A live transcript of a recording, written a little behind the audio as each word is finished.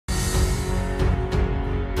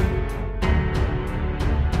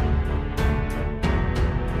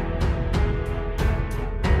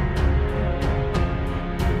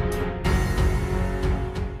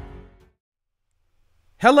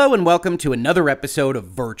Hello and welcome to another episode of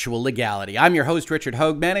Virtual Legality. I'm your host, Richard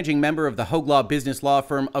Hogue, managing member of the Hogue Law Business Law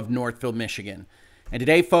Firm of Northville, Michigan. And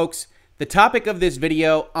today, folks, the topic of this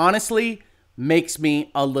video honestly makes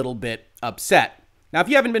me a little bit upset. Now, if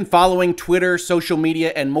you haven't been following Twitter, social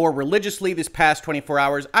media, and more religiously this past 24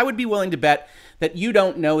 hours, I would be willing to bet that you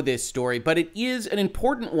don't know this story, but it is an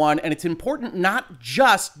important one, and it's important not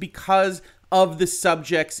just because of the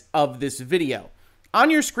subjects of this video.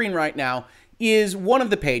 On your screen right now is one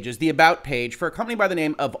of the pages, the About page, for a company by the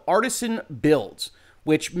name of Artisan Builds,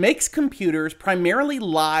 which makes computers primarily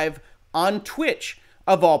live on Twitch,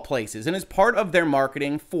 of all places. And as part of their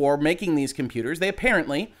marketing for making these computers, they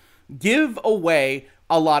apparently give away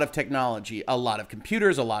a lot of technology, a lot of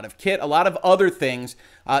computers, a lot of kit, a lot of other things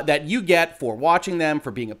that you get for watching them,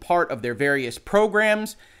 for being a part of their various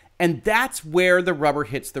programs. And that's where the rubber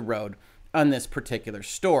hits the road on this particular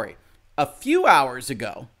story. A few hours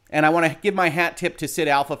ago, and I want to give my hat tip to Sid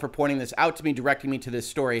Alpha for pointing this out to me, directing me to this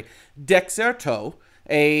story, Dexerto,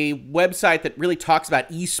 a website that really talks about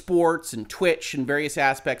esports and Twitch and various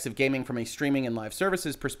aspects of gaming from a streaming and live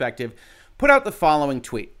services perspective, put out the following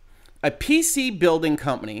tweet. A PC building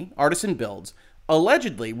company, Artisan Builds,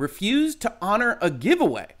 allegedly refused to honor a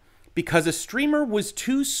giveaway because a streamer was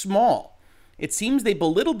too small. It seems they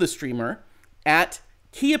belittled the streamer at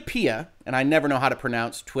Kiapia, and I never know how to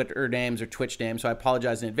pronounce Twitter names or Twitch names, so I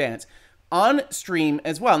apologize in advance, on stream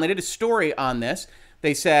as well. And they did a story on this.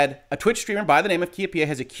 They said, a Twitch streamer by the name of Kiapia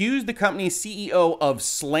has accused the company's CEO of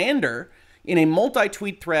slander in a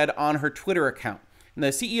multi-tweet thread on her Twitter account. And the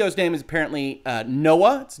CEO's name is apparently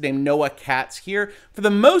Noah. It's named Noah Katz here. For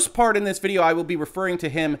the most part in this video, I will be referring to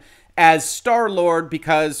him as Star-Lord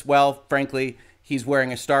because, well, frankly, he's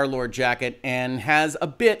wearing a Star-Lord jacket and has a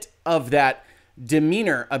bit of that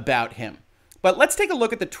demeanor about him. But let's take a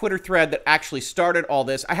look at the Twitter thread that actually started all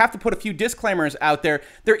this. I have to put a few disclaimers out there.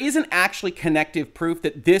 There isn't actually connective proof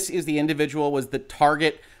that this is the individual was the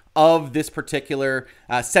target of this particular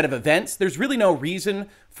set of events. There's really no reason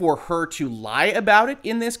for her to lie about it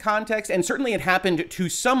in this context, and certainly it happened to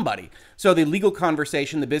somebody. So the legal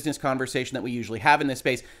conversation, the business conversation that we usually have in this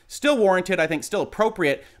space, still warranted, I think still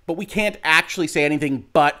appropriate, but we can't actually say anything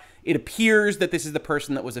but it appears that this is the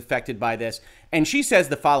person that was affected by this. And she says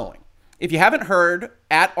the following. If you haven't heard,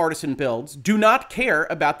 at Artisan Builds do not care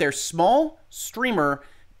about their small streamer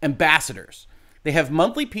ambassadors. They have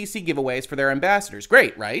monthly PC giveaways for their ambassadors.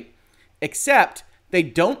 Great, right? Except they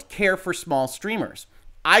don't care for small streamers.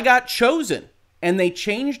 I got chosen, and they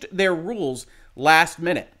changed their rules last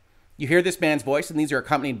minute. You hear this man's voice, and these are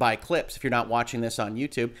accompanied by clips if you're not watching this on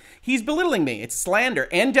YouTube. He's belittling me. It's slander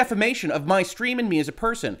and defamation of my stream and me as a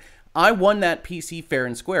person. I won that PC fair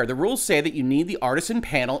and square. The rules say that you need the Artisan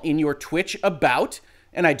panel in your Twitch about,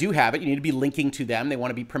 and I do have it. You need to be linking to them. They want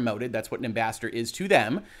to be promoted. That's what an ambassador is to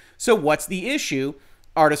them. So what's the issue?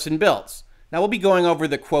 Artisan Builds. Now, we'll be going over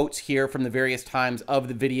the quotes here from the various times of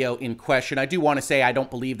the video in question. I do want to say I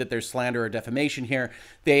don't believe that there's slander or defamation here.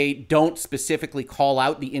 They don't specifically call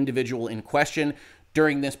out the individual in question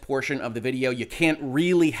during this portion of the video. You can't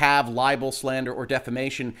really have libel, slander, or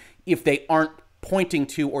defamation if they aren't pointing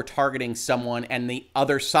to or targeting someone, and the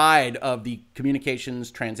other side of the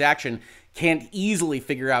communications transaction can't easily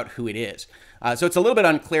figure out who it is. So it's a little bit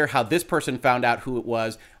unclear how this person found out who it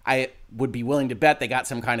was. I would be willing to bet they got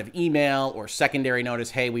some kind of email or secondary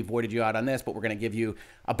notice, hey, we voided you out on this, but we're going to give you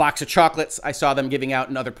a box of chocolates. I saw them giving out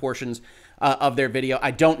in other portions of their video.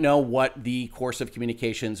 I don't know what the course of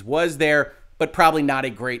communications was there, but probably not a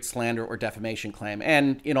great slander or defamation claim.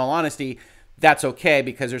 And in all honesty, that's okay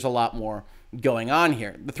because there's a lot more going on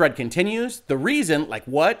here. The thread continues. The reason, like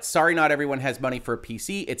what? Sorry, not everyone has money for a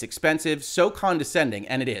PC. It's expensive, so condescending,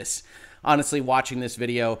 and it is. Honestly, watching this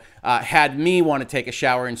video had me want to take a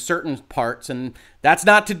shower in certain parts, and that's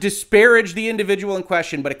not to disparage the individual in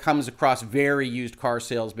question, but it comes across very used car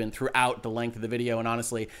salesman throughout the length of the video, and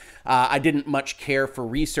honestly, I didn't much care for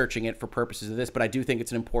researching it for purposes of this, but I do think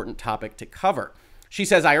it's an important topic to cover. She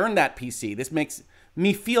says, I earned that PC. This makes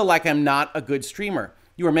me feel like I'm not a good streamer.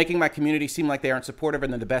 You are making my community seem like they aren't supportive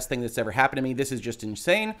and they're the best thing that's ever happened to me. This is just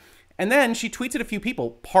insane. And then she tweets at a few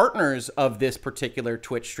people, partners of this particular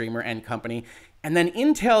Twitch streamer and company, and then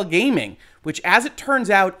Intel Gaming, which as it turns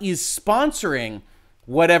out is sponsoring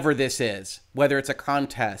whatever this is, whether it's a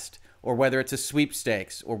contest or whether it's a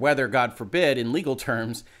sweepstakes or whether, God forbid, in legal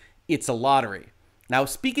terms, it's a lottery. Now,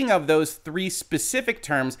 speaking of those three specific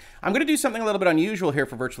terms, I'm going to do something a little bit unusual here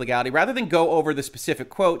for Virtual Legality. Rather than go over the specific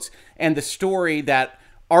quotes and the story that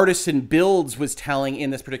Artisan Builds was telling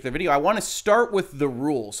in this particular video, I want to start with the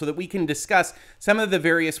rules so that we can discuss some of the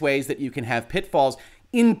various ways that you can have pitfalls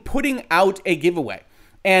in putting out a giveaway.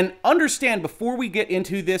 And understand, before we get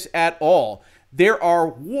into this at all, there are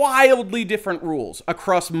wildly different rules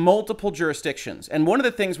across multiple jurisdictions. And one of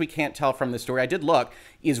the things we can't tell from this story, I did look,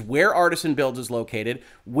 is where Artisan Builds is located,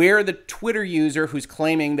 where the Twitter user who's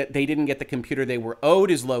claiming that they didn't get the computer they were owed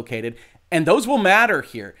is located. And those will matter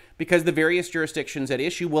here because the various jurisdictions at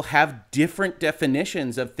issue will have different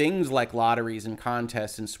definitions of things like lotteries and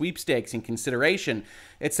contests and sweepstakes and consideration,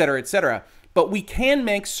 et cetera, et cetera. But we can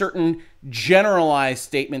make certain generalized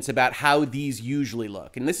statements about how these usually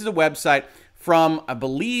look. And this is a website from, I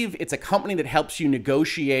believe it's a company that helps you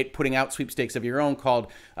negotiate putting out sweepstakes of your own called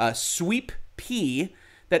SweepP,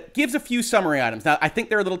 that gives a few summary items. Now, I think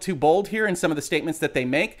they're a little too bold here in some of the statements that they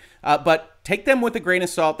make, but take them with a grain of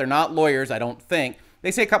salt. They're not lawyers, I don't think.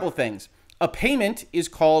 They say a couple of things. A payment is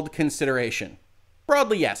called consideration.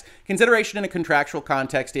 Broadly, yes. Consideration in a contractual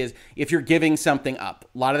context is if you're giving something up.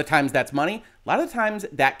 A lot of the times that's money. A lot of the times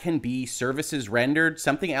that can be services rendered,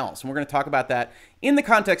 something else. And we're going to talk about that in the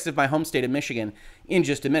context of my home state of Michigan in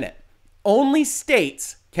just a minute. Only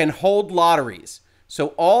states can hold lotteries. So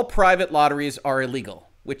all private lotteries are illegal,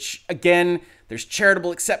 which again, there's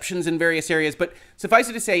charitable exceptions in various areas. But suffice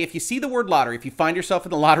it to say, if you see the word lottery, if you find yourself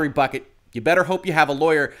in the lottery bucket, you better hope you have a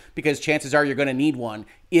lawyer because chances are you're going to need one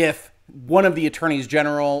if one of the attorneys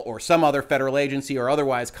general or some other federal agency or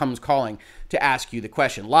otherwise comes calling to ask you the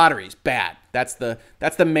question. Lotteries, bad. That's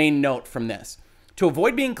the main note from this. To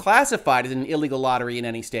avoid being classified as an illegal lottery in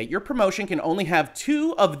any state, your promotion can only have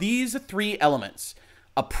two of these three elements: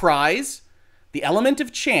 a prize, the element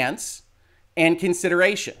of chance, and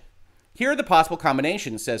consideration. Here are the possible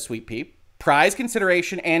combinations, says SweepP. Prize,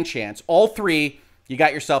 consideration, and chance. All three, you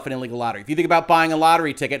got yourself an illegal lottery. If you think about buying a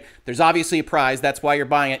lottery ticket, there's obviously a prize. That's why you're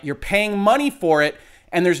buying it. You're paying money for it,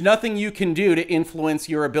 and there's nothing you can do to influence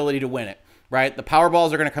your ability to win it, right? The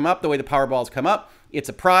Powerballs are going to come up the way the Powerballs come up. It's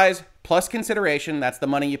a prize plus consideration. That's the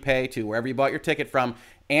money you pay to wherever you bought your ticket from,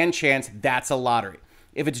 and chance. That's a lottery.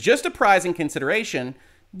 If it's just a prize and consideration,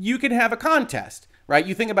 you can have a contest, right?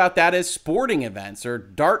 You think about that as sporting events or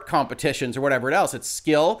dart competitions or whatever else. It's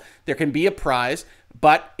skill. There can be a prize,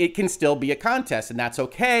 but it can still be a contest, and that's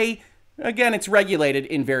okay. Again, it's regulated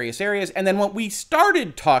in various areas. And then what we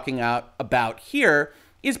started talking about here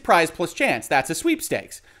is prize plus chance. That's a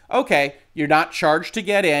sweepstakes. Okay, you're not charged to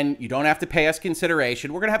get in. You don't have to pay us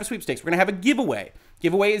consideration. We're going to have a sweepstakes. We're going to have a giveaway.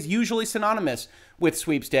 Giveaway is usually synonymous with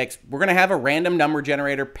sweepstakes. We're going to have a random number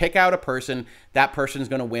generator, pick out a person. That person is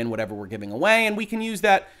going to win whatever we're giving away, and we can use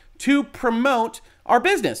that to promote our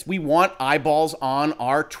business. We want eyeballs on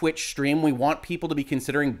our Twitch stream. We want people to be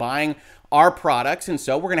considering buying our products, and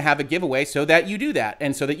so we're going to have a giveaway so that you do that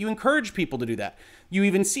and so that you encourage people to do that. You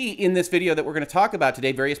even see in this video that we're going to talk about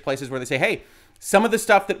today various places where they say, hey, some of the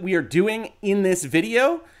stuff that we are doing in this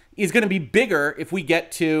video is going to be bigger if we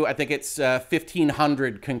get to, I think it's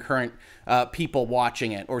 1,500 concurrent people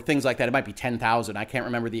watching it, or things like that. It might be 10,000. I can't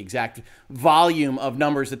remember the exact volume of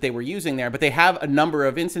numbers that they were using there, but they have a number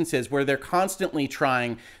of instances where they're constantly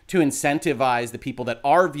trying to incentivize the people that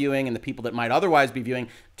are viewing and the people that might otherwise be viewing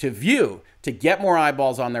to view, to get more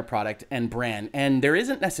eyeballs on their product and brand. And there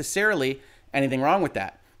isn't necessarily anything wrong with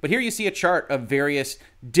that. But here you see a chart of various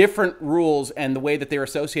different rules and the way that they're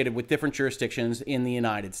associated with different jurisdictions in the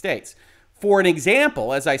United States. For an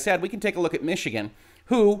example, as I said, we can take a look at Michigan,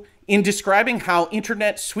 who, in describing how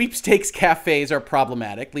internet sweepstakes cafes are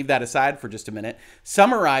problematic, leave that aside for just a minute,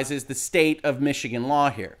 summarizes the state of Michigan law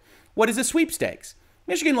here. What is a sweepstakes?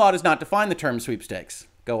 Michigan law does not define the term sweepstakes.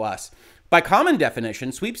 Go us. By common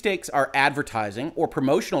definition, sweepstakes are advertising or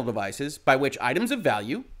promotional devices by which items of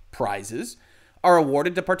value, prizes, are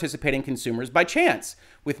awarded to participating consumers by chance,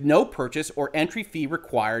 with no purchase or entry fee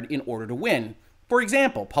required in order to win. For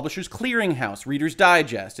example, Publishers Clearinghouse, Reader's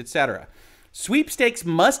Digest, etc. Sweepstakes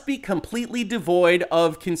must be completely devoid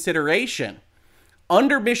of consideration.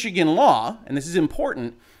 Under Michigan law, and this is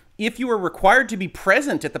important, if you are required to be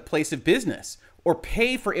present at the place of business or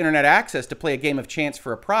pay for internet access to play a game of chance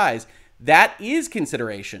for a prize, that is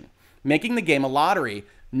consideration, making the game a lottery,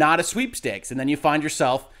 not a sweepstakes. And then you find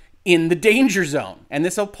yourself in the danger zone. And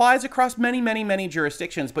this applies across many, many, many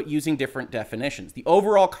jurisdictions, but using different definitions. The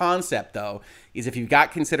overall concept, though, is if you've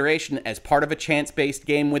got consideration as part of a chance-based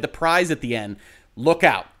game with a prize at the end, look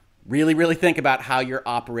out. Really, really think about how you're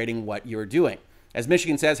operating what you're doing. As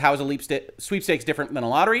Michigan says, how is a sweepstakes different than a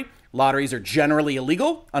lottery? Lotteries are generally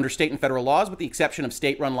illegal under state and federal laws, with the exception of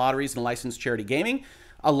state-run lotteries and licensed charity gaming.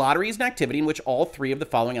 A lottery is an activity in which all three of the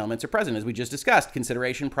following elements are present, as we just discussed: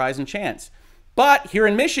 consideration, prize, and chance. But here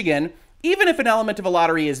in Michigan, even if an element of a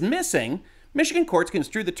lottery is missing, Michigan courts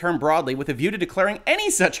construe the term broadly with a view to declaring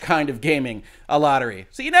any such kind of gaming a lottery.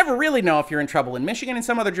 So you never really know if you're in trouble in Michigan, and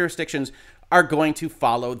some other jurisdictions are going to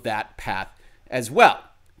follow that path as well.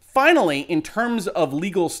 Finally, in terms of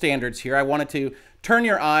legal standards here, I wanted to turn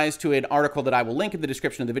your eyes to an article that I will link in the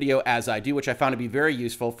description of the video as I do, which I found to be very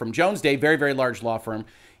useful, from Jones Day, very, very large law firm,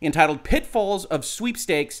 entitled Pitfalls of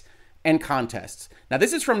Sweepstakes and Contests. Now,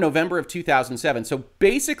 this is from November of 2007, so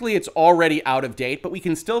basically it's already out of date, but we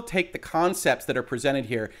can still take the concepts that are presented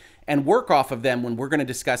here and work off of them when we're going to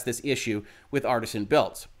discuss this issue with Artisan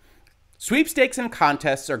Builds. Sweepstakes and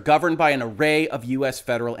contests are governed by an array of U.S.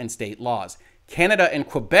 federal and state laws. Canada and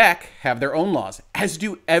Quebec have their own laws, as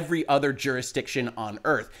do every other jurisdiction on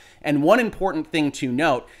Earth. And one important thing to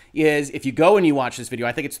note is if you go and you watch this video,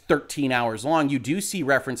 I think it's 13 hours long, you do see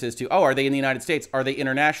references to, oh, are they in the United States? Are they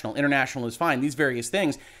international? International is fine. These various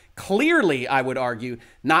things. Clearly, I would argue,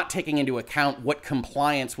 not taking into account what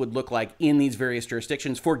compliance would look like in these various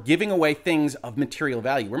jurisdictions for giving away things of material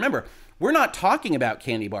value. Remember, we're not talking about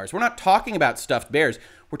candy bars. We're not talking about stuffed bears.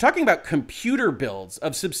 We're talking about computer builds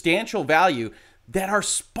of substantial value that are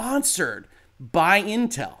sponsored by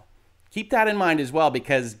Intel. Keep that in mind as well,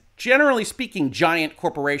 because generally speaking, giant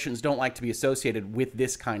corporations don't like to be associated with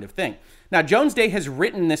this kind of thing. Now, Jones Day has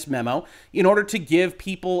written this memo in order to give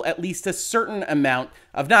people at least a certain amount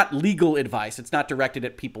of not legal advice. It's not directed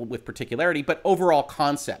at people with particularity, but overall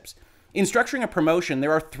concepts. In structuring a promotion,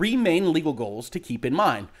 there are three main legal goals to keep in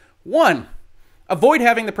mind. One, avoid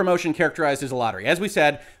having the promotion characterized as a lottery. As we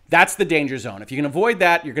said, that's the danger zone. If you can avoid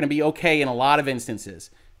that, you're going to be okay in a lot of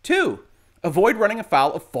instances. Two, avoid running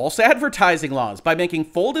afoul of false advertising laws by making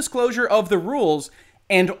full disclosure of the rules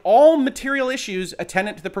and all material issues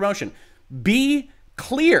attendant to the promotion. Be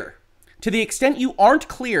clear. To the extent you aren't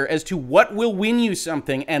clear as to what will win you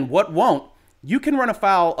something and what won't, you can run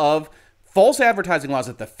afoul of false advertising laws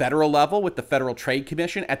at the federal level with the Federal Trade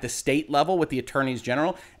Commission, at the state level with the attorneys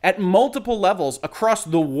general, at multiple levels across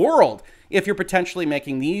the world if you're potentially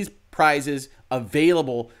making these prizes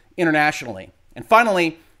available internationally. And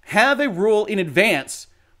finally, have a rule in advance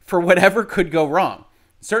for whatever could go wrong.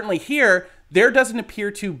 Certainly here, there doesn't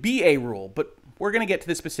appear to be a rule, but we're going to get to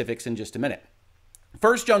the specifics in just a minute.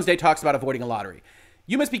 First, Jones Day talks about avoiding a lottery.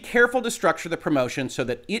 You must be careful to structure the promotion so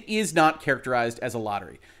that it is not characterized as a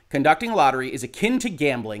lottery. Conducting a lottery is akin to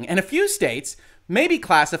gambling, and a few states may be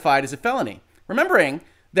classified as a felony. Remembering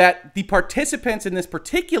that the participants in this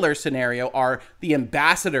particular scenario are the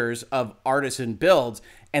ambassadors of Artisan Builds,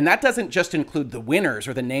 and that doesn't just include the winners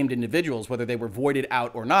or the named individuals, whether they were voided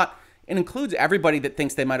out or not. It includes everybody that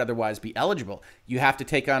thinks they might otherwise be eligible. You have to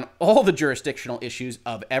take on all the jurisdictional issues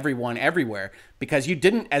of everyone everywhere because you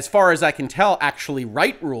didn't, as far as I can tell, actually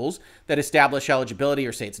write rules that establish eligibility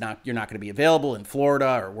or say you're not going to be available in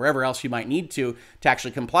Florida or wherever else you might need to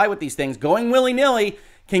actually comply with these things. Going willy-nilly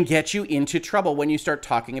can get you into trouble when you start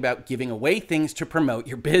talking about giving away things to promote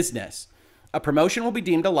your business. A promotion will be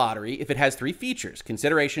deemed a lottery if it has three features: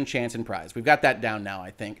 consideration, chance, and prize. We've got that down now,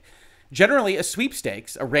 I think. Generally, a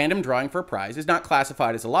sweepstakes, a random drawing for a prize, is not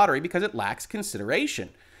classified as a lottery because it lacks consideration.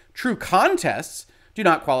 True contests do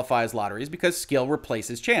not qualify as lotteries because skill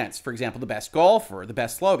replaces chance. For example, the best golfer, the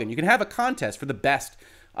best slogan. You can have a contest for the best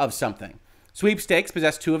of something. Sweepstakes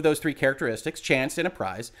possess two of those three characteristics, chance and a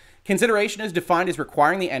prize. Consideration is defined as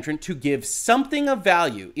requiring the entrant to give something of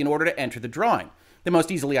value in order to enter the drawing. The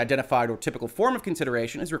most easily identified or typical form of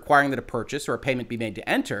consideration is requiring that a purchase or a payment be made to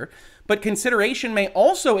enter, but consideration may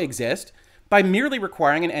also exist by merely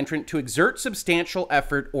requiring an entrant to exert substantial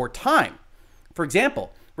effort or time. For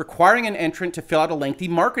example, requiring an entrant to fill out a lengthy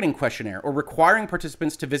marketing questionnaire or requiring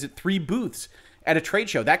participants to visit 3 booths at a trade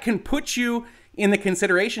show. That can put you in the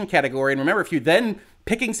consideration category. And remember, if you're then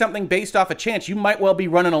picking something based off a chance, you might well be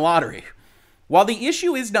running a lottery. While the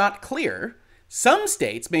issue is not clear, some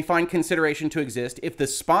states may find consideration to exist if the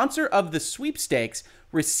sponsor of the sweepstakes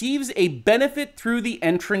receives a benefit through the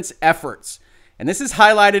entrant's efforts. And this is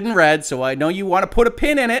highlighted in red, so I know you want to put a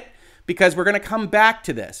pin in it because we're going to come back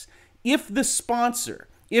to this. If the sponsor,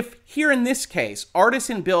 if here in this case,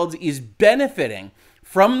 Artisan Builds is benefiting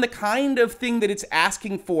from the kind of thing that it's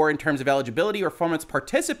asking for in terms of eligibility or from its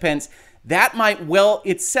participants, that might well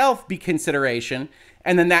itself be consideration,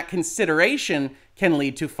 and then that consideration can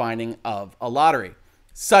lead to finding of a lottery.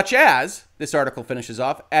 Such as, this article finishes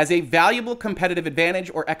off, as a valuable competitive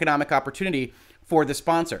advantage or economic opportunity for the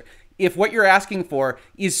sponsor. If what you're asking for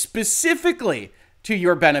is specifically to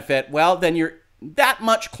your benefit, well, then you're that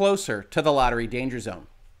much closer to the lottery danger zone.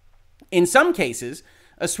 In some cases,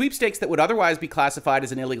 a sweepstakes that would otherwise be classified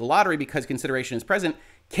as an illegal lottery because consideration is present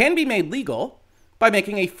can be made legal by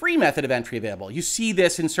making a free method of entry available. You see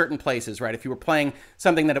this in certain places, right? If you were playing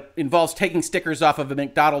something that involves taking stickers off of a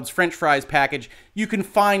McDonald's French fries package, you can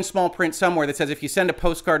find small print somewhere that says if you send a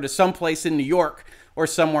postcard to someplace in New York or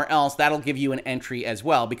somewhere else, that'll give you an entry as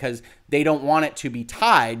well, because they don't want it to be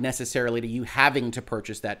tied necessarily to you having to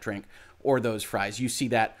purchase that drink or those fries. You see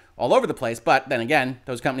that all over the place, but then again,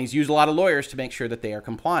 those companies use a lot of lawyers to make sure that they are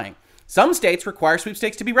complying. Some states require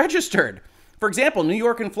sweepstakes to be registered. For example, New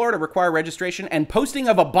York and Florida require registration and posting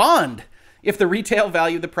of a bond if the retail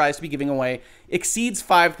value of the prize to be giving away exceeds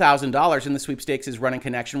 $5,000 and the sweepstakes is run in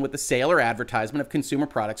connection with the sale or advertisement of consumer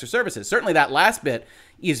products or services. Certainly that last bit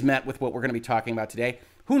is met with what we're going to be talking about today.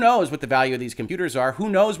 Who knows what the value of these computers are? Who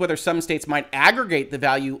knows whether some states might aggregate the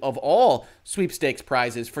value of all sweepstakes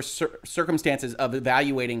prizes for circumstances of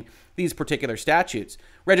evaluating these particular statutes.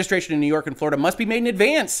 Registration in New York and Florida must be made in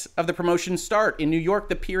advance of the promotion's start. In New York,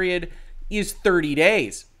 the period is 30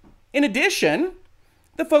 days. In addition,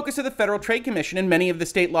 the focus of the Federal Trade Commission and many of the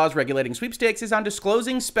state laws regulating sweepstakes is on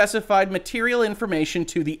disclosing specified material information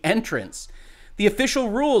to the entrants. The official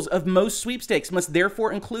rules of most sweepstakes must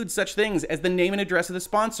therefore include such things as the name and address of the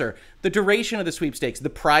sponsor, the duration of the sweepstakes, the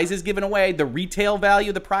prizes given away, the retail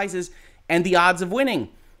value of the prizes, and the odds of winning.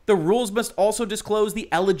 The rules must also disclose the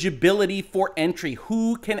eligibility for entry,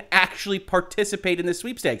 who can actually participate in the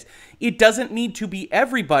sweepstakes. It doesn't need to be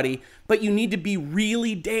everybody, but you need to be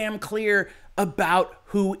really damn clear about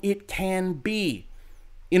who it can be.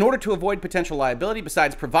 In order to avoid potential liability,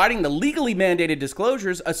 besides providing the legally mandated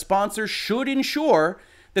disclosures, a sponsor should ensure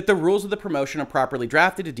that the rules of the promotion are properly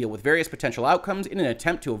drafted to deal with various potential outcomes in an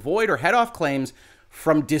attempt to avoid or head off claims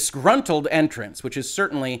from disgruntled entrants, which is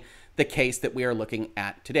certainly the case that we are looking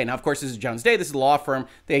at today. Now, of course, this is Jones Day. This is a law firm.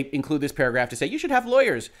 They include this paragraph to say you should have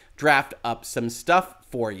lawyers draft up some stuff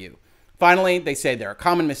for you. Finally, they say there are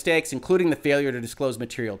common mistakes, including the failure to disclose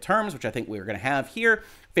material terms, which I think we're going to have here,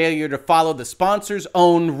 failure to follow the sponsor's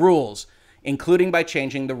own rules, including by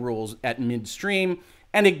changing the rules at midstream,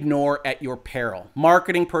 and ignore at your peril.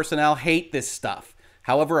 Marketing personnel hate this stuff.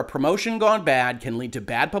 However, a promotion gone bad can lead to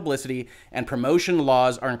bad publicity, and promotion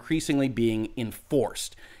laws are increasingly being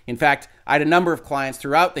enforced. In fact, I had a number of clients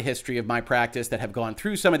throughout the history of my practice that have gone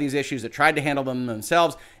through some of these issues, that tried to handle them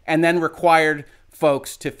themselves, and then required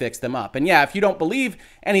folks to fix them up. And yeah, if you don't believe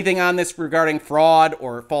anything on this regarding fraud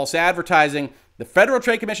or false advertising, the Federal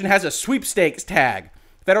Trade Commission has a sweepstakes tag.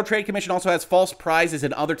 The Federal Trade Commission also has false prizes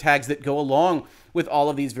and other tags that go along with all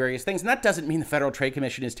of these various things. And that doesn't mean the Federal Trade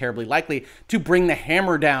Commission is terribly likely to bring the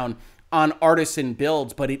hammer down on artisan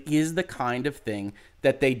builds, but it is the kind of thing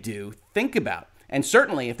that they do think about. And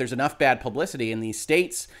certainly, if there's enough bad publicity and these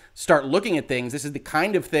states start looking at things, this is the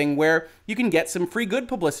kind of thing where you can get some free good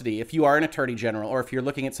publicity if you are an attorney general, or if you're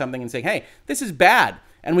looking at something and saying, hey, this is bad,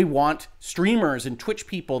 and we want streamers and Twitch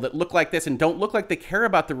people that look like this and don't look like they care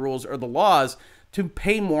about the rules or the laws to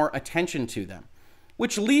pay more attention to them.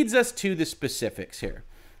 Which leads us to the specifics here.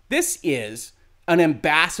 This is an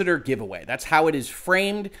ambassador giveaway. That's how it is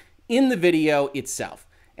framed in the video itself.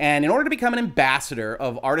 And in order to become an ambassador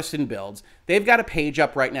of Artisan Builds, they've got a page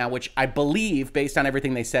up right now, which I believe, based on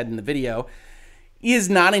everything they said in the video, is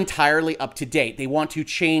not entirely up to date. They want to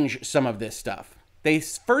change some of this stuff. They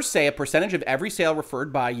first say a percentage of every sale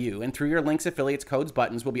referred by you and through your links, affiliates, codes,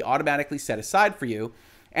 buttons will be automatically set aside for you.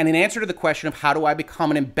 And in answer to the question of how do I become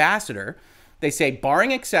an ambassador, they say,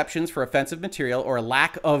 barring exceptions for offensive material or a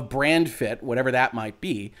lack of brand fit, whatever that might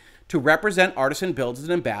be, to represent Artisan Builds as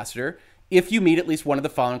an ambassador, if you meet at least one of the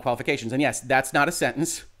following qualifications. And yes, that's not a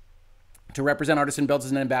sentence. To represent Artisan Builds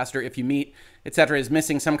as an ambassador, if you meet, etc., is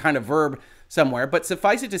missing some kind of verb somewhere. But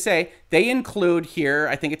suffice it to say, they include here,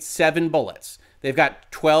 I think it's 7 bullets. They've got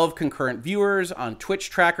 12 concurrent viewers on Twitch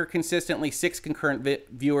Tracker consistently, 6 concurrent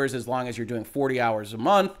viewers as long as you're doing 40 hours a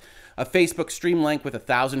month, a Facebook stream link with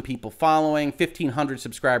 1,000 people following, 1,500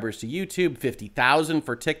 subscribers to YouTube, 50,000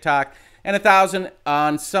 for TikTok, and 1,000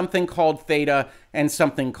 on something called Theta and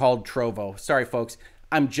something called Trovo. Sorry, folks,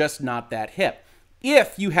 I'm just not that hip.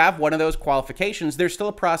 If you have one of those qualifications, there's still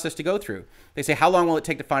a process to go through. They say, how long will it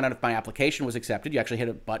take to find out if my application was accepted? You actually hit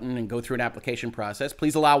a button and go through an application process.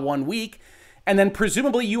 Please allow 1 week. And then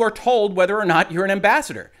presumably you are told whether or not you're an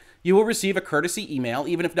ambassador. You will receive a courtesy email,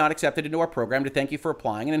 even if not accepted into our program, to thank you for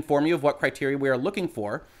applying and inform you of what criteria we are looking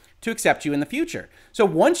for to accept you in the future. So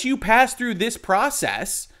once you pass through this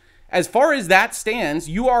process, as far as that stands,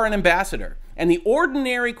 you are an ambassador. And the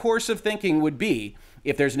ordinary course of thinking would be,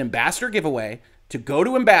 if there's an ambassador giveaway, to go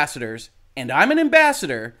to ambassadors, and I'm an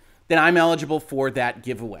ambassador, then I'm eligible for that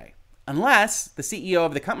giveaway. Unless the CEO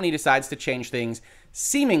of the company decides to change things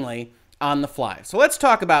seemingly on the fly. So let's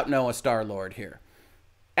talk about Noah Starlord here.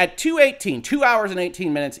 At 2:18, 2 hours and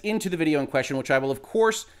 18 minutes into the video in question, which I will of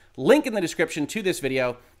course link in the description to this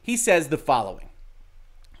video, he says the following.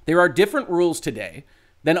 There are different rules today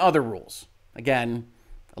than other rules. Again,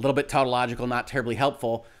 a little bit tautological, not terribly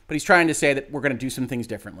helpful, but he's trying to say that we're going to do some things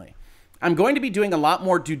differently. I'm going to be doing a lot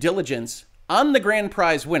more due diligence on the grand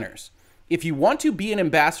prize winners. If you want to be an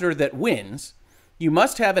ambassador that wins, you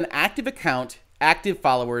must have an active account, active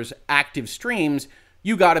followers, active streams.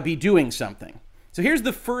 You got to be doing something. So here's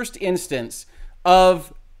the first instance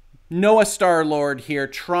of Noah Starlord here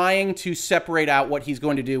trying to separate out what he's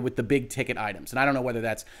going to do with the big ticket items. And I don't know whether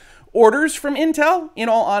that's orders from Intel, in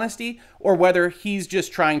all honesty, or whether he's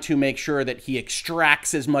just trying to make sure that he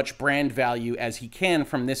extracts as much brand value as he can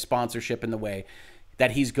from this sponsorship in the way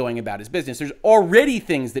that he's going about his business. There's already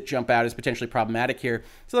things that jump out as potentially problematic here.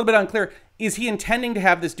 It's a little bit unclear. Is he intending to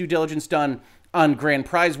have this due diligence done on grand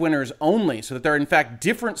prize winners only, so that there are in fact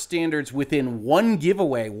different standards within one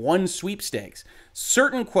giveaway, one sweepstakes?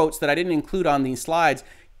 Certain quotes that I didn't include on these slides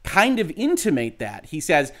kind of intimate that. He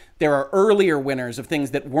says there are earlier winners of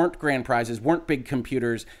things that weren't grand prizes, weren't big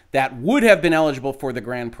computers, that would have been eligible for the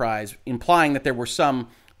grand prize, implying that there were some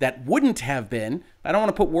that wouldn't have been. I don't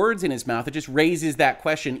want to put words in his mouth. It just raises that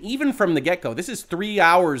question even from the get-go. This is 3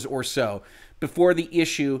 hours or so before the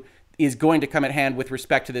issue is going to come at hand with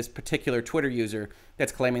respect to this particular Twitter user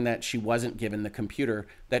that's claiming that she wasn't given the computer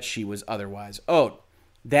that she was otherwise owed.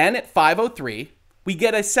 Then at 5:03, we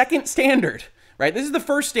get a second standard, right? This is the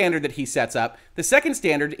first standard that he sets up. The second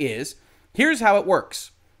standard is, here's how it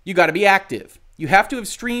works. You got to be active. You have to have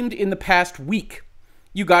streamed in the past week.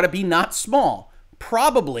 You got to be not small.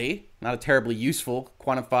 Probably, not a terribly useful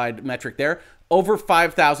quantified metric there, over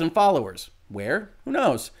 5,000 followers. Where? Who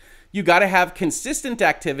knows? You got to have consistent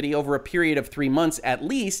activity over a period of 3 months at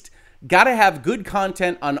least. Got to have good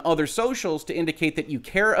content on other socials to indicate that you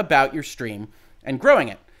care about your stream and growing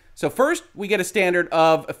it. So first, we get a standard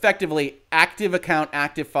of effectively active account,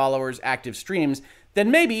 active followers, active streams. Then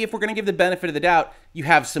maybe, if we're going to give the benefit of the doubt, you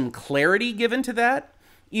have some clarity given to that,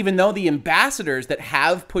 even though the ambassadors that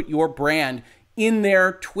have put your brand in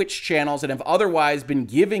their Twitch channels and have otherwise been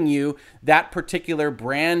giving you that particular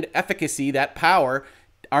brand efficacy, that power,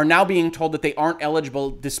 are now being told that they aren't eligible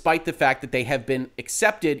despite the fact that they have been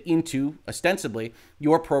accepted into, ostensibly,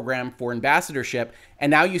 your program for ambassadorship. And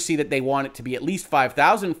now you see that they want it to be at least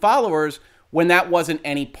 5,000 followers when that wasn't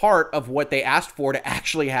any part of what they asked for to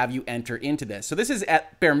actually have you enter into this. So this is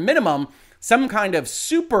at bare minimum some kind of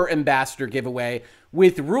super ambassador giveaway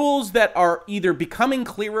with rules that are either becoming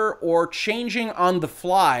clearer or changing on the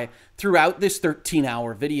fly throughout this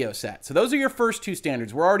 13-hour video set. So those are your first two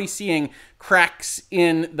standards. We're already seeing cracks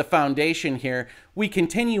in the foundation here. We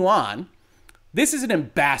continue on. This is an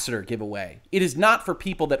ambassador giveaway. It is not for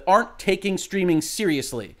people that aren't taking streaming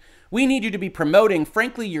seriously. We need you to be promoting,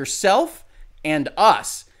 frankly, yourself and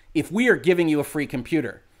us if we are giving you a free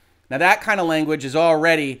computer. Now, that kind of language is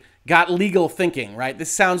already got legal thinking, right?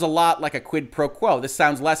 This sounds a lot like a quid pro quo. This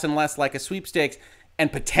sounds less and less like a sweepstakes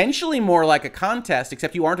and potentially more like a contest,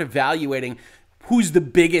 except you aren't evaluating who's the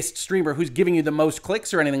biggest streamer, who's giving you the most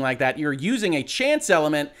clicks or anything like that. You're using a chance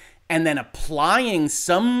element and then applying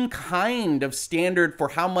some kind of standard for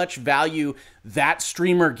how much value that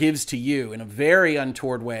streamer gives to you in a very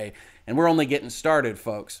untoward way. And we're only getting started,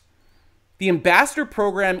 folks. The ambassador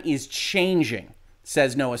program is changing,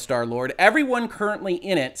 says Noah Starlord. Everyone currently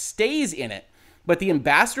in it stays in it, but the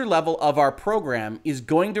ambassador level of our program is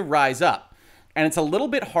going to rise up, and it's a little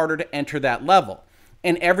bit harder to enter that level.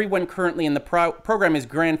 And everyone currently in the program is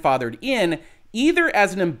grandfathered in either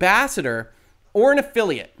as an ambassador or an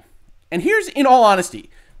affiliate. And here's, in all honesty,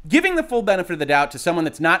 giving the full benefit of the doubt to someone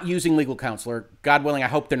that's not using legal counsel, or God willing, I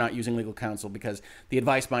hope they're not using legal counsel because the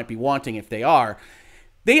advice might be wanting if they are.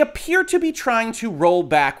 They appear to be trying to roll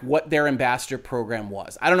back what their ambassador program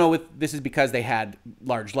was. I don't know if this is because they had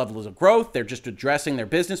large levels of growth. They're just addressing their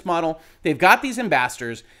business model. They've got these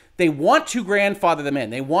ambassadors. They want to grandfather them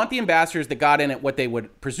in. They want the ambassadors that got in at what they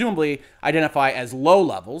would presumably identify as low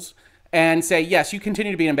levels and say, yes, you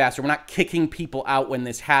continue to be an ambassador. We're not kicking people out when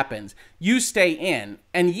this happens. You stay in.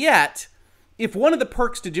 And yet, if one of the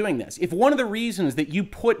perks to doing this, if one of the reasons that you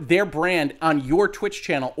put their brand on your Twitch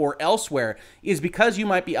channel or elsewhere is because you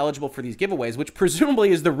might be eligible for these giveaways, which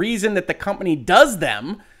presumably is the reason that the company does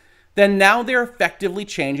them, then now they're effectively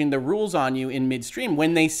changing the rules on you in midstream.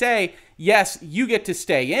 When they say, yes, you get to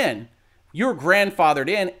stay in, you're grandfathered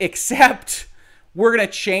in, except we're going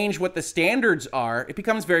to change what the standards are, it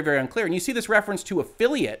becomes very, very unclear. And you see this reference to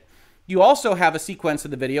affiliate. You also have a sequence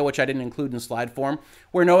of the video, which I didn't include in slide form,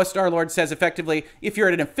 where Noah Starlord says effectively, if you're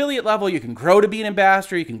at an affiliate level, you can grow to be an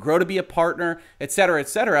ambassador, you can grow to be a partner, etc.,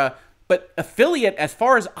 etc. But affiliate, as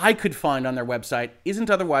far as I could find on their website, isn't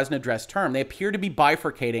otherwise an addressed term. They appear to be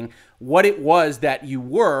bifurcating what it was that you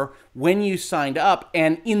were when you signed up.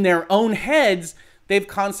 And in their own heads, they've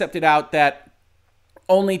concepted out that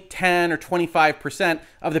only 10 or 25%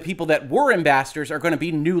 of the people that were ambassadors are going to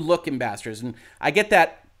be new look ambassadors. And I get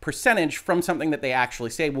that percentage from something that they actually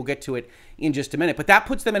say. We'll get to it in just a minute. But that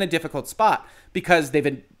puts them in a difficult spot because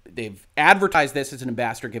they've advertised this as an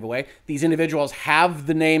ambassador giveaway. These individuals have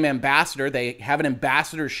the name ambassador. They have an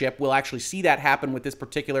ambassadorship. We'll actually see that happen with this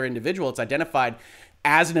particular individual. It's identified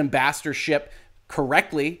as an ambassadorship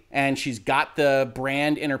correctly, and she's got the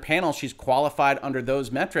brand in her panel. She's qualified under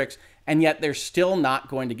those metrics, and yet they're still not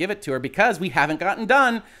going to give it to her because we haven't gotten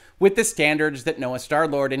done with the standards that Noah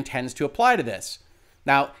Starlord intends to apply to this.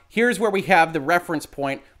 Now, here's where we have the reference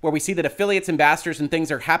point where we see that affiliates, ambassadors, and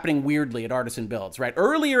things are happening weirdly at Artisan Builds, right?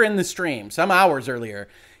 Earlier in the stream, some hours earlier,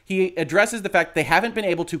 he addresses the fact they haven't been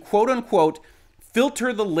able to, quote unquote,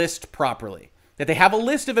 filter the list properly. That they have a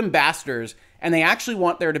list of ambassadors and they actually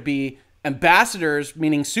want there to be ambassadors,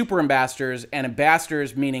 meaning super ambassadors, and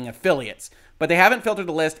ambassadors, meaning affiliates. But they haven't filtered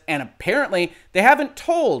the list, and apparently they haven't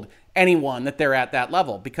told anyone that they're at that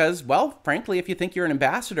level because, well, frankly, if you think you're an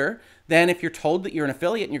ambassador, then if you're told that you're an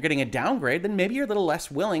affiliate and you're getting a downgrade, then maybe you're a little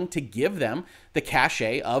less willing to give them the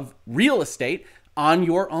cachet of real estate on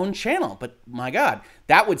your own channel. But my God,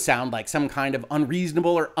 that would sound like some kind of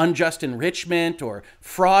unreasonable or unjust enrichment or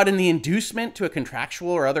fraud in the inducement to a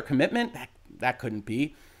contractual or other commitment. That couldn't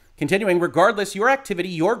be. Continuing, regardless, your activity,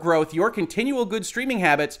 your growth, your continual good streaming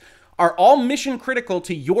habits are all mission critical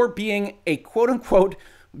to your being a quote unquote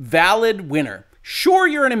valid winner. Sure,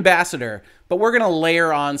 you're an ambassador, but we're going to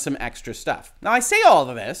layer on some extra stuff. Now, I say all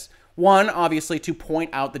of this, one, obviously, to point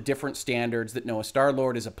out the different standards that Noah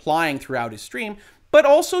Starlord is applying throughout his stream, but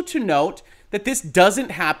also to note that this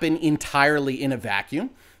doesn't happen entirely in a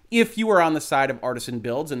vacuum. If you were on the side of Artisan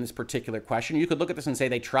Builds in this particular question, you could look at this and say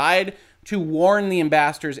they tried to warn the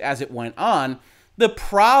ambassadors as it went on. The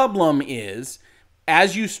problem is,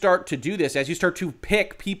 as you start to do this, as you start to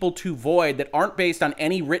pick people to void that aren't based on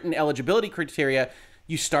any written eligibility criteria,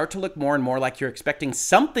 you start to look more and more like you're expecting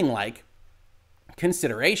something like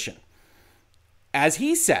consideration. As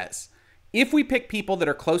he says, if we pick people that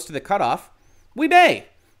are close to the cutoff, we may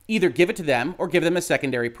either give it to them or give them a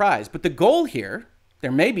secondary prize. But the goal here,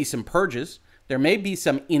 there may be some purges, there may be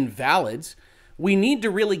some invalids. We need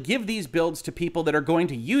to really give these builds to people that are going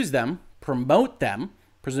to use them, promote them,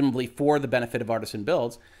 presumably for the benefit of Artisan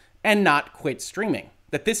Builds, and not quit streaming.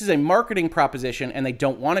 That this is a marketing proposition and they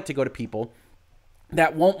don't want it to go to people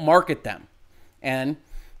that won't market them. And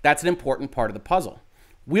that's an important part of the puzzle.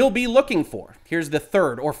 We'll be looking for, here's the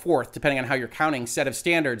third or fourth, depending on how you're counting, set of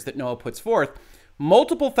standards that Noah puts forth,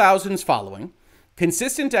 multiple thousands following,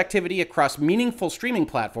 consistent activity across meaningful streaming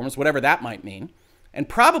platforms, whatever that might mean, and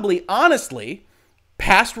probably, honestly,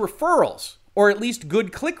 past referrals, or at least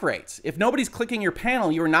good click rates. If nobody's clicking your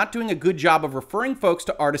panel, you're not doing a good job of referring folks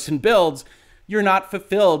to Artisan Builds, you're not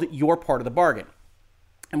fulfilled your part of the bargain.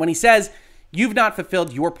 And when he says, you've not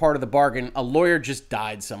fulfilled your part of the bargain, a lawyer just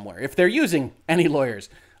died somewhere. If they're using any lawyers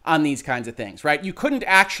on these kinds of things, right? You couldn't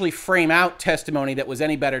actually frame out testimony that was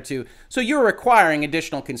any better to, so you're requiring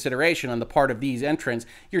additional consideration on the part of these entrants.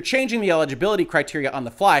 You're changing the eligibility criteria on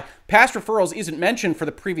the fly. Past referrals isn't mentioned for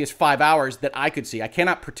the previous 5 hours that I could see. I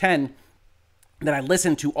cannot pretend that I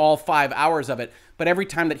listened to all 5 hours of it, but every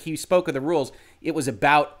time that he spoke of the rules, it was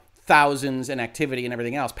about thousands and activity and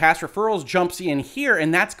everything else. Past referrals jumps in here,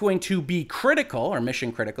 and that's going to be critical, or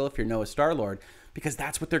mission critical if you're Noah Starlord, because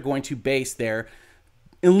that's what they're going to base their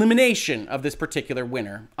elimination of this particular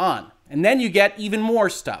winner on. And then you get even more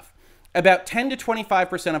stuff. About 10 to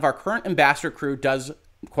 25% of our current ambassador crew does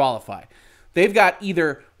qualify. They've got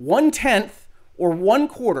either 1/10 or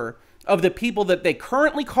 1/4 of the people that they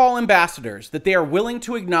currently call ambassadors that they are willing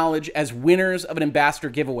to acknowledge as winners of an ambassador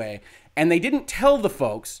giveaway. And they didn't tell the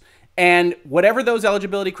folks, and whatever those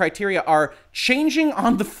eligibility criteria are changing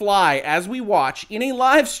on the fly as we watch in a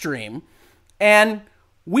live stream, and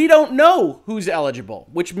we don't know who's eligible,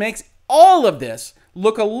 which makes all of this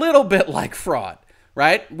look a little bit like fraud,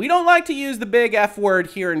 right? We don't like to use the big F word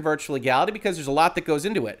here in virtual legality because there's a lot that goes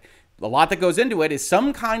into it. A lot that goes into it is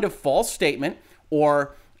some kind of false statement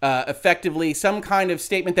or effectively some kind of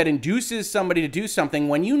statement that induces somebody to do something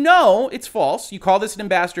when you know it's false. You call this an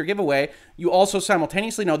ambassador giveaway. You also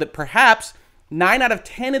simultaneously know that perhaps 9 out of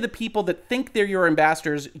 10 of the people that think they're your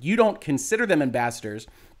ambassadors, you don't consider them ambassadors,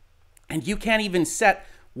 and you can't even set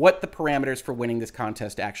what the parameters for winning this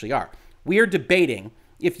contest actually are. We are debating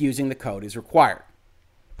if using the code is required.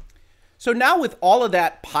 So now with all of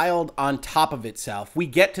that piled on top of itself, we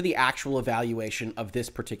get to the actual evaluation of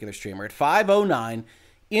this particular streamer. At 5:09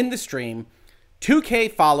 in the stream, 2K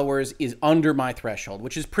followers is under my threshold,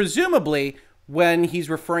 which is presumably when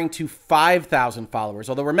he's referring to 5,000 followers.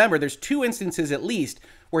 Although remember, there's two instances at least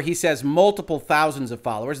where he says multiple thousands of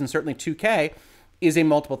followers, and certainly 2K is a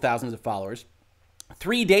multiple thousands of followers.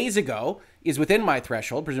 3 days ago is within my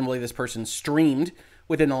threshold. Presumably this person streamed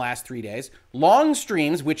within the last 3 days. Long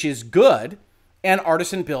streams, which is good, and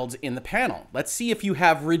artisan builds in the panel. Let's see if you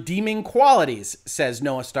have redeeming qualities, says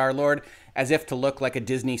Noah Starlord, as if to look like a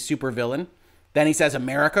Disney supervillain. Then he says,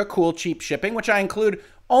 America, cool, cheap shipping, which I include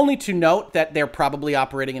only to note that they're probably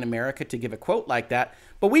operating in America to give a quote like that.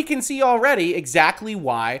 But we can see already exactly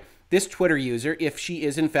why this Twitter user, if she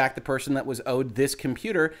is in fact the person that was owed this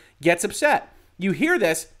computer, gets upset. You hear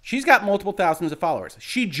this, she's got multiple thousands of followers.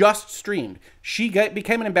 She just streamed. She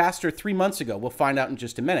became an ambassador 3 months ago. We'll find out in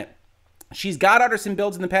just a minute. She's got artisan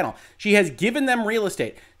builds in the panel. She has given them real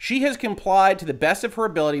estate. She has complied to the best of her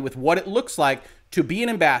ability with what it looks like to be an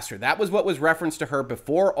ambassador. That was what was referenced to her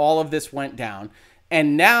before all of this went down.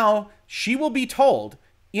 And now she will be told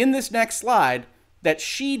in this next slide that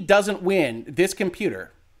she doesn't win this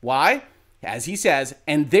computer. Why? As he says,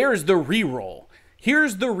 and there's the re-roll.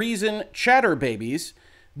 Here's the reason, chatter babies.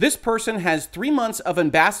 This person has 3 months of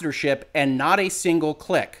ambassadorship and not a single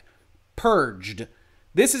click. Purged.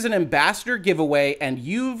 This is an ambassador giveaway, and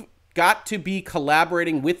you've got to be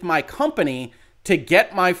collaborating with my company to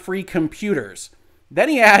get my free computers. Then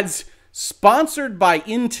he adds, sponsored by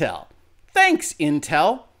Intel. Thanks,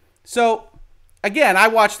 Intel. So, again, I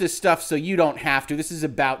watch this stuff so you don't have to. This is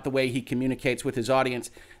about the way he communicates with his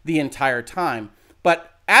audience the entire time. But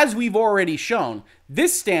as we've already shown,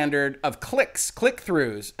 this standard of clicks,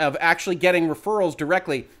 click-throughs, of actually getting referrals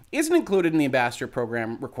directly isn't included in the ambassador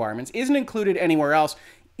program requirements, isn't included anywhere else,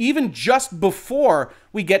 even just before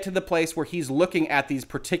we get to the place where he's looking at these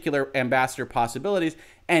particular ambassador possibilities,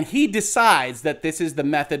 and he decides that this is the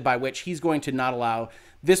method by which he's going to not allow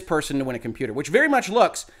this person to win a computer, which very much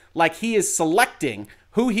looks like he is selecting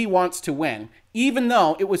who he wants to win, even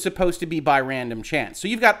though it was supposed to be by random chance. So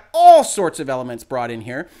you've got all sorts of elements brought in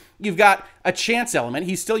here. You've got a chance element.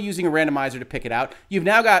 He's still using a randomizer to pick it out. You've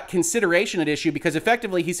now got consideration at issue because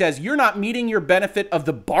effectively he says you're not meeting your benefit of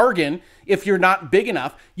the bargain if you're not big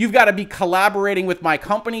enough. You've got to be collaborating with my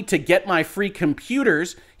company to get my free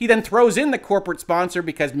computers. He then throws in the corporate sponsor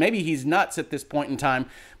because maybe he's nuts at this point in time.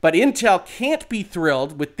 But Intel can't be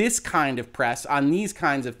thrilled with this kind of press on these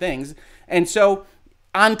kinds of things. And so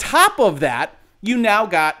on top of that, you now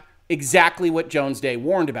got exactly what Jones Day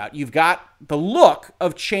warned about. You've got the look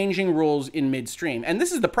of changing rules in midstream. And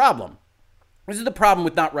this is the problem. This is the problem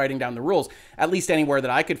with not writing down the rules, at least anywhere that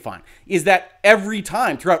I could find, is that every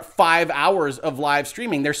time throughout 5 hours of live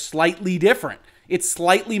streaming, they're slightly different. It's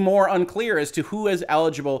slightly more unclear as to who is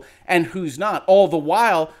eligible and who's not. All the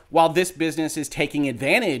while this business is taking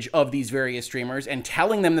advantage of these various streamers and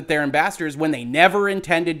telling them that they're ambassadors when they never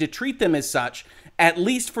intended to treat them as such, at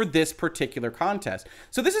least for this particular contest.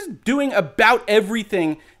 So this is doing about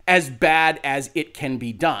everything as bad as it can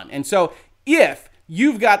be done. And so if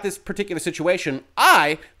you've got this particular situation,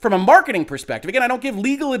 from a marketing perspective, again, I don't give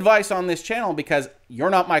legal advice on this channel because you're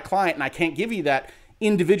not my client and I can't give you that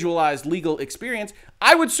individualized legal experience,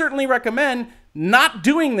 I would certainly recommend not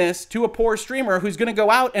doing this to a poor streamer who's going to go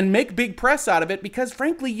out and make big press out of it because,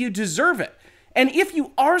 frankly, you deserve it. And if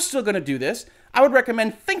you are still going to do this, I would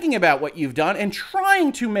recommend thinking about what you've done and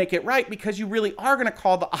trying to make it right because you really are going to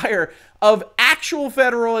call the ire of actual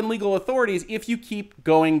federal and legal authorities if you keep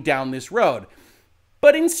going down this road.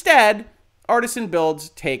 But instead, Artisan Builds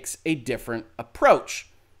takes a different approach.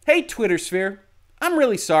 Hey, Twitter sphere. I'm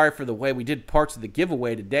really sorry for the way we did parts of the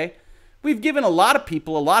giveaway today. We've given a lot of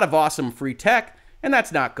people a lot of awesome free tech, and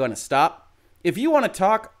that's not going to stop. If you want to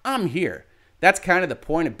talk, I'm here. That's kind of the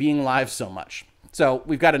point of being live so much. So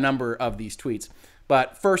we've got a number of these tweets.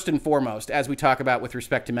 But first and foremost, as we talk about with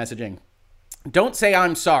respect to messaging, don't say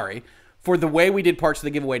I'm sorry for the way we did parts of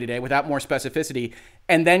the giveaway today without more specificity,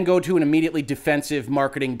 and then go to an immediately defensive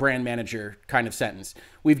marketing brand manager kind of sentence.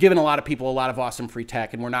 We've given a lot of people a lot of awesome free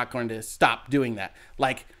tech, and we're not going to stop doing that.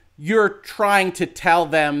 Like, you're trying to tell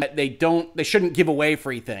them that they shouldn't give away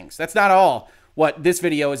free things. That's not all what this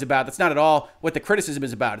video is about. That's not at all what the criticism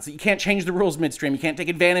is about. It's that you can't change the rules midstream. You can't take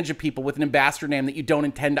advantage of people with an ambassador name that you don't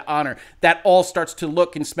intend to honor. That all starts to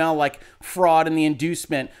look and smell like fraud in the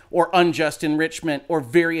inducement or unjust enrichment or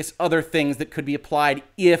various other things that could be applied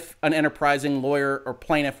if an enterprising lawyer or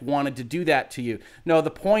plaintiff wanted to do that to you. No, the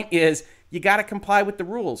point is You got to comply with the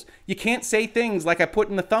rules. You can't say things like I put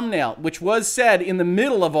in the thumbnail, which was said in the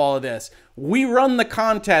middle of all of this. We run the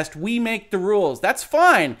contest. We make the rules. That's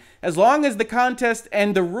fine, as long as the contest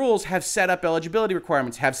and the rules have set up eligibility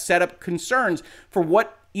requirements, have set up concerns for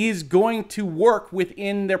what is going to work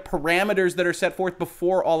within their parameters that are set forth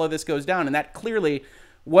before all of this goes down. And that clearly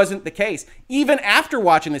wasn't the case. Even after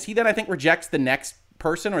watching this, he then, I think, rejects the next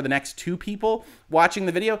person or the next two people watching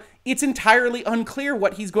the video. It's entirely unclear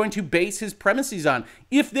what he's going to base his premises on.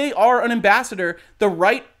 If they are an ambassador, the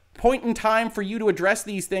right point in time for you to address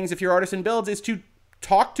these things, if you're Artisan Builds, is to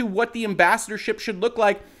talk to what the ambassadorship should look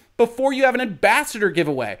like before you have an ambassador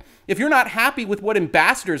giveaway. If you're not happy with what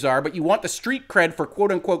ambassadors are, but you want the street cred for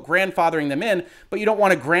quote-unquote grandfathering them in, but you don't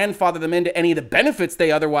want to grandfather them into any of the benefits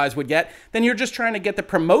they otherwise would get, then you're just trying to get the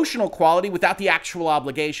promotional quality without the actual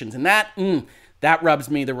obligations. And that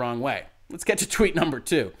rubs me the wrong way. Let's get to tweet number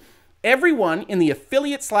 2. Everyone in the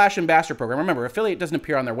affiliate/ambassador program, remember, affiliate doesn't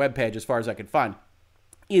appear on their webpage as far as I could find,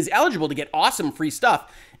 is eligible to get awesome free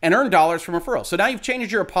stuff and earn dollars from referrals. So now you've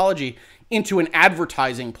changed your apology into an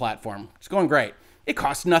advertising platform. It's going great. It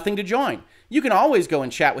costs nothing to join. You can always go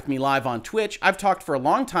and chat with me live on Twitch. I've talked for a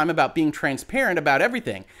long time about being transparent about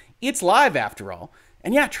everything. It's live after all.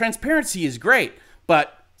 And yeah, transparency is great,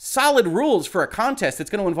 but solid rules for a contest that's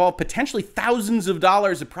going to involve potentially thousands of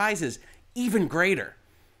dollars of prizes, even greater.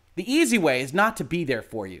 The easy way is not to be there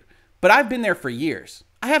for you, but I've been there for years.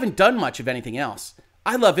 I haven't done much of anything else.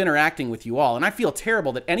 I love interacting with you all, and I feel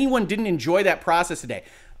terrible that anyone didn't enjoy that process today.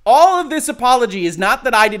 All of this apology is not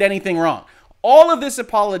that I did anything wrong. All of this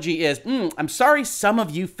apology is, I'm sorry some of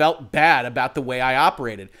you felt bad about the way I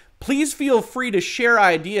operated. Please feel free to share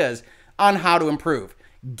ideas on how to improve.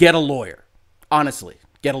 Get a lawyer. Honestly,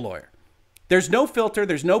 get a lawyer. There's no filter,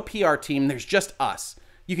 there's no PR team, there's just us.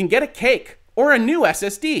 You can get a cake or a new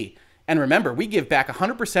SSD. And remember, we give back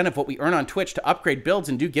 100% of what we earn on Twitch to upgrade builds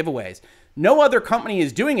and do giveaways. No other company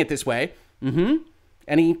is doing it this way.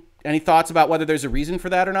 Any thoughts about whether there's a reason for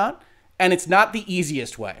that or not? And it's not the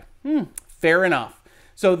easiest way. Fair enough.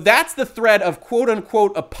 So that's the thread of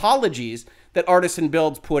quote-unquote apologies that Artisan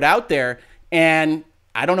Builds put out there. And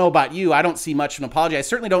I don't know about you, I don't see much of an apology. I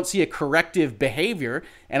certainly don't see a corrective behavior.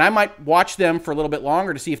 And I might watch them for a little bit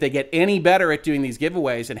longer to see if they get any better at doing these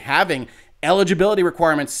giveaways and having eligibility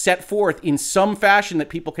requirements set forth in some fashion that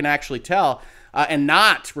people can actually tell, and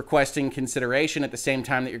not requesting consideration at the same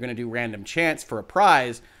time that you're going to do random chance for a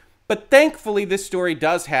prize. But thankfully, this story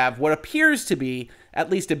does have what appears to be at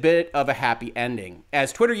least a bit of a happy ending,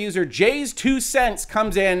 as Twitter user Jay's 2 cents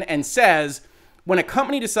comes in and says, when a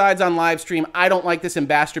company decides on live stream, I don't like this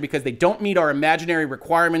ambassador because they don't meet our imaginary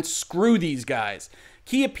requirements, screw these guys.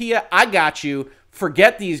 Kia Pia, I got you.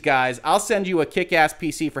 Forget these guys. I'll send you a kick-ass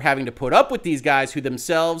PC for having to put up with these guys who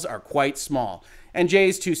themselves are quite small. And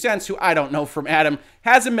Jay's 2 cents, who I don't know from Adam,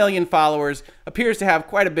 has 1 million followers, appears to have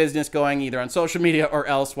quite a business going either on social media or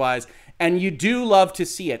elsewise. And you do love to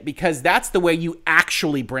see it because that's the way you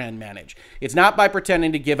actually brand manage. It's not by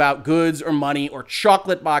pretending to give out goods or money or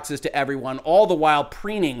chocolate boxes to everyone, all the while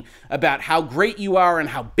preening about how great you are and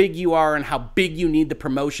how big you are and how big you need the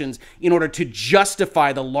promotions in order to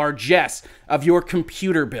justify the largesse of your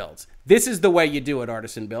computer builds. This is the way you do it,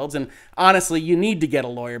 Artisan Builds. And honestly, you need to get a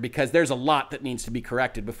lawyer because there's a lot that needs to be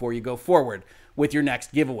corrected before you go forward with your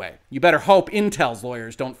next giveaway. You better hope Intel's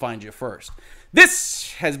lawyers don't find you first.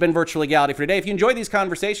 This has been Virtual Legality for today. If you enjoy these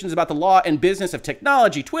conversations about the law and business of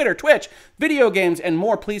technology, Twitter, Twitch, video games, and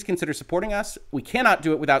more, please consider supporting us. We cannot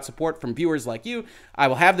do it without support from viewers like you. I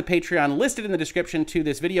will have the Patreon listed in the description to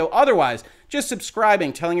this video. Otherwise, just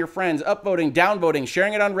subscribing, telling your friends, upvoting, downvoting,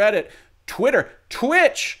 sharing it on Reddit, Twitter,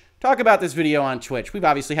 Twitch. Talk about this video on Twitch. We've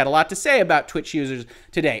obviously had a lot to say about Twitch users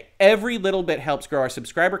today. Every little bit helps grow our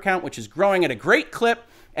subscriber count, which is growing at a great clip.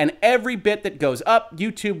 And every bit that goes up,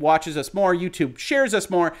 YouTube watches us more, YouTube shares us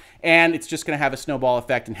more, and it's just going to have a snowball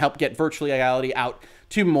effect and help get Virtual Legality out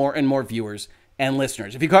to more and more viewers and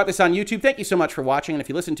listeners. If you caught this on YouTube, thank you so much for watching. And if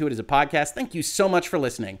you listen to it as a podcast, thank you so much for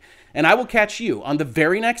listening. And I will catch you on the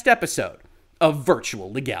very next episode of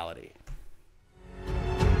Virtual Legality.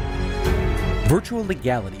 Virtual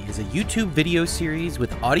Legality is a YouTube video series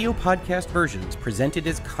with audio podcast versions presented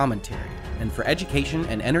as commentary and for education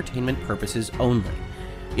and entertainment purposes only.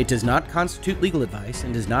 It does not constitute legal advice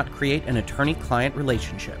and does not create an attorney-client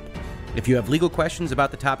relationship. If you have legal questions about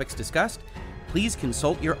the topics discussed, please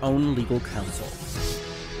consult your own legal counsel.